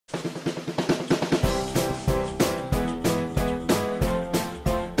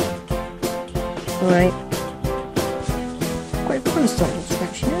Alright. Quite fun starting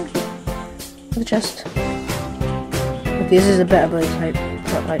scratch, yeah. The chest. Okay, this is a better blade type,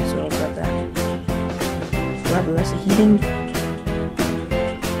 so I'll grab that. Grab the lesser healing.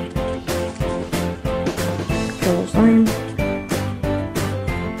 Double slime.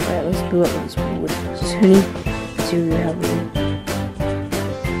 Alright, let's go up with this wood. Honey. See what we have here.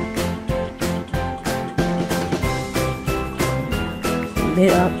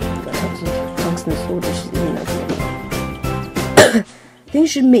 Lit up. That helps with tungsten sword, which is even I think I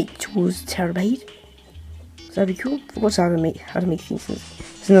should make tools Terraria. That'd be cool. Forgot how to make things.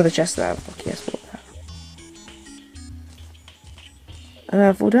 There's another chest that I have. Okay, let's put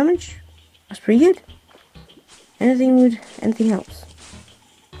that. 4 damage. That's pretty good. Anything else?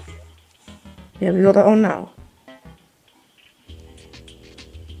 Yeah, we got that on now.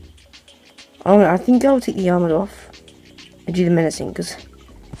 I think I'll take the armor off and do the menacing, because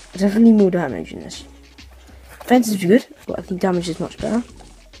definitely more damage in this. Defense is good, but I think damage is much better.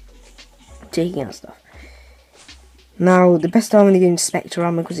 Taking out stuff. Now, the best armor in the game is Spectre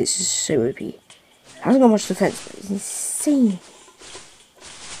armor, because it's just so OP. It hasn't got much defense, but it's insane.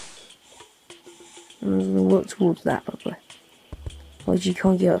 I'm going to work towards that, probably. Otherwise you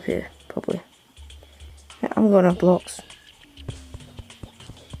can't get up here, probably. Yeah, I haven't got enough blocks.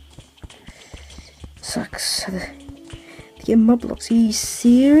 Sucks. To get mud blocks, are you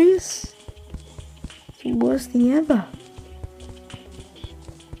serious? It's the worst thing ever.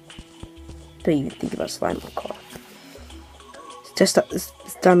 Don't even think about slime on car. Test out this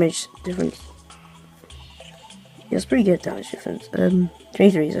damage difference. Yeah, it's pretty good damage difference.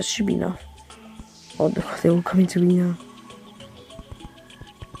 23, that should be enough. Oh, they all come into me now.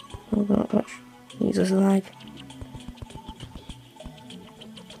 Oh, not much. Needs us a lag.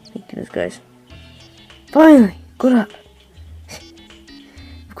 Thank goodness, guys. Finally! Got up!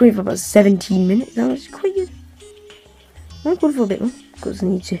 I've got it for about 17 minutes now, which is quite good. I'm going for a bit more, because I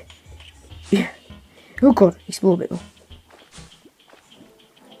need to. Yeah. Oh god, explore a bit more.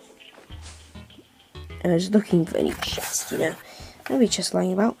 I was looking for any chests, you know. Maybe chest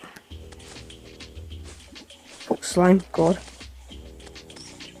lying about. Oh, slime, god.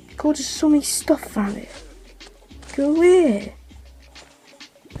 God, there's so many stuff around it. Go away.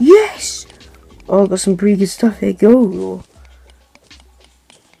 Yes! Oh, I've got some pretty good stuff here. Go.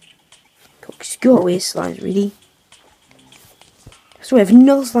 Just go away, slimes, really. I swear, if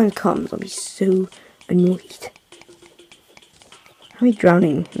another slime comes, I'll be so annoyed. How are we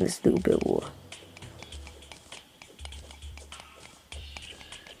drowning in this little bit of water?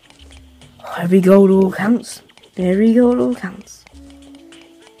 Every gold all counts. Every gold all counts.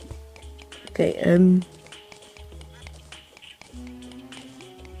 Okay,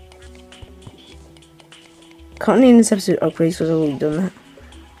 can't name this episode upgrades because I've already done that.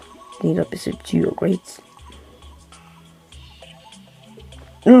 Need episode 2 upgrades.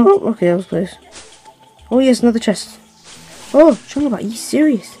 No, okay, that was close. Oh yes, another chest. Oh, Chungabat, are you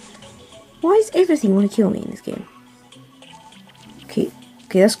serious? Why does everything want to kill me in this game? Okay,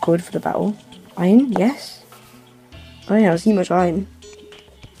 that's good for the battle. Iron, yes. Oh yeah, I see much iron.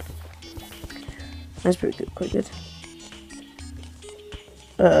 That's pretty good, quite good.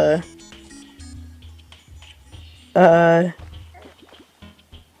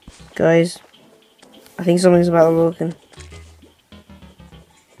 Guys, I think something's about to broken.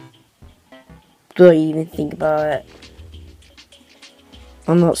 Don't even think about it.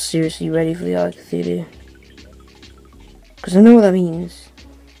 I'm not seriously ready for the Arc of Theory. Because I know what that means.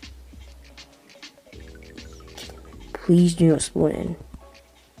 Please do not spawn in.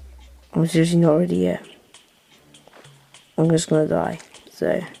 I'm seriously not ready yet. I'm just gonna die. So,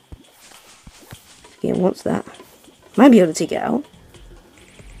 if the game wants that, might be able to take it out.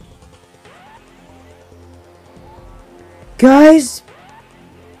 Guys,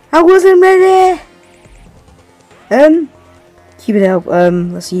 I wasn't ready. Keep it up.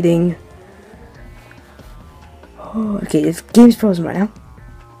 Let's eating. Oh, okay, the game's frozen right now.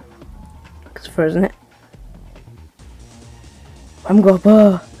 It's frozen it. I'm got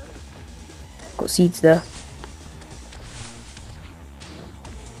got seeds there.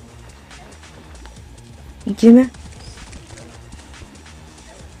 You kidding me?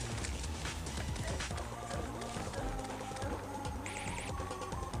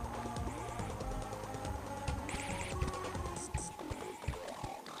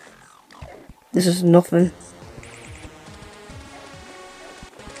 This is nothing.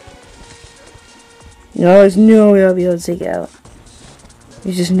 No, there's no way I'll be able to take it out.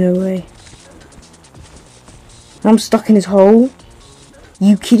 There's just no way. I'm stuck in this hole.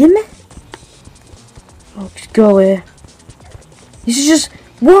 You kidding me? Oh, just go away. This is just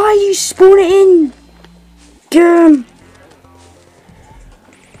Why are you spawning in? Get.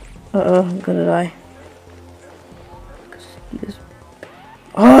 I'm gonna die.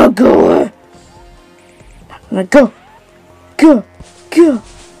 Oh, go! Now go! Go! Go!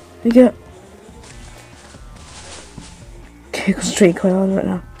 We go! Okay, concentrate quite hard right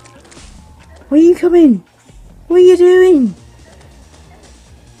now. Where are you coming? What are you doing?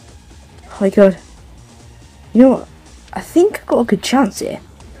 Oh my god. You know what? I think I've got a good chance here.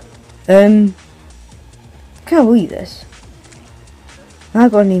 I can't believe this.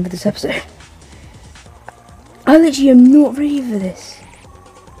 I've got a name for this episode. I literally am not ready for this.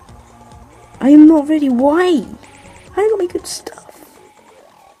 I am not ready. Why? I ain't got my good stuff.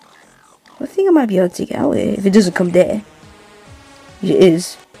 I think I might be able to take it out here if it doesn't come there. If it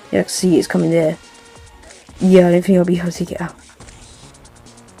is. Yeah, I can see it's coming there. Yeah, I don't think I'll be able to take it out.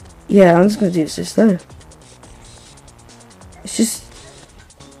 Yeah, I'm just gonna do this so slow. It's just...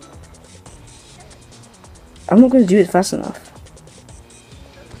 I'm not gonna do it fast enough.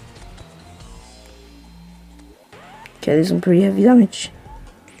 Okay, there's some pretty heavy damage.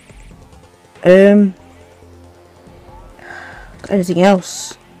 Anything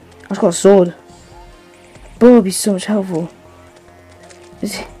else? I've got a sword. Bow would be so much helpful.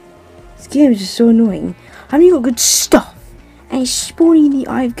 This game is just so annoying. I haven't got good stuff, and it's spawning in the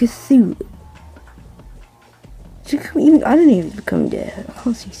Eye of Cthulhu. Even I don't even become there. I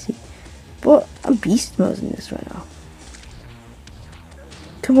can't see. But I'm beast mode in this right now.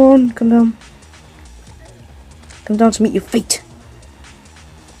 Come on, come down. Come down to meet your fate.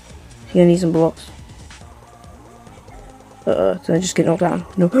 You're gonna need some blocks. Did I just get knocked down?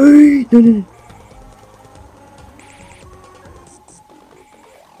 No. No.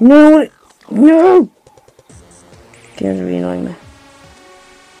 No! No! Game's really annoying me.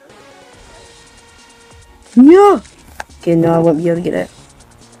 No! Okay, no, I won't be able to get it.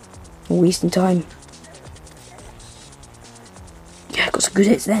 I'm wasting time. Yeah, I got some good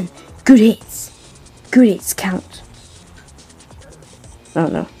hits then. Good hits. Good hits count. I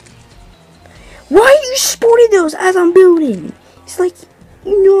don't know. Why are you spawning those as I'm building? It's like,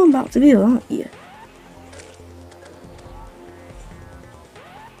 you know I'm about to build, aren't you?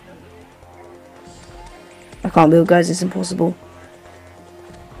 I can't build, guys, it's impossible.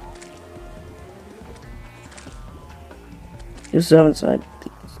 You're so inside.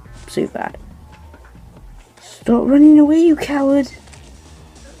 So bad. Stop running away, you coward.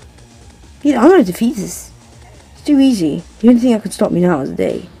 Yeah, I'm gonna defeat this. It's too easy. The only thing that could stop me now is a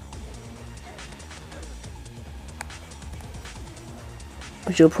day.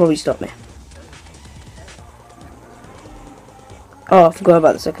 Which will probably stop me. Oh, I forgot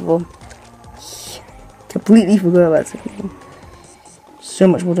about the second one. Completely forgot about the second one. So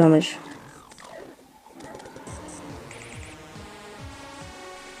much more damage.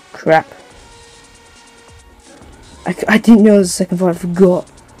 Crap. I didn't know there was a second part, I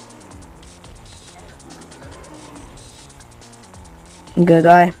forgot. I'm gonna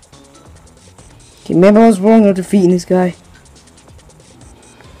die. Okay, maybe I was wrong on defeating this guy.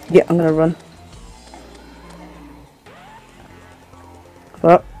 Yeah, I'm gonna run.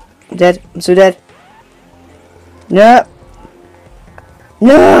 Well, I'm dead. I'm so dead. No!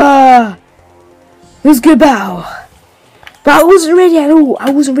 No! It was a good battle. But I wasn't ready at all.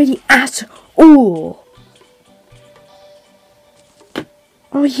 I wasn't ready at all.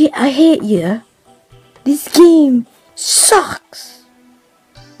 Oh yeah, I hate you. This game sucks.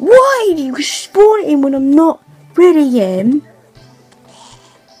 Why do you spawn in when I'm not ready again?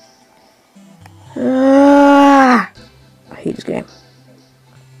 I hate this game.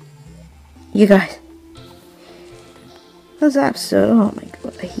 You guys. That's episode. Oh my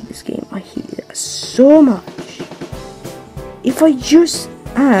god, I hate this game. I hate it so much. If I just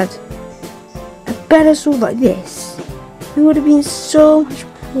had a better sword like this, it would have been so much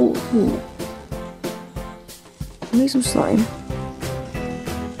more cool. Make some slime.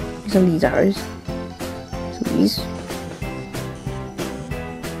 Some of these arrows. Some of these.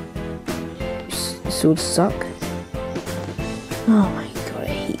 Swords suck. Oh my god, I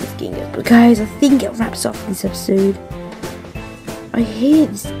hate this game. But guys, I think it wraps up this episode. I hate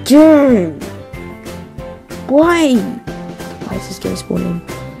this game. Why? Why is this game spawning?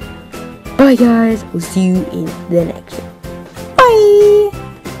 Bye guys, we'll see you in the next one. Bye!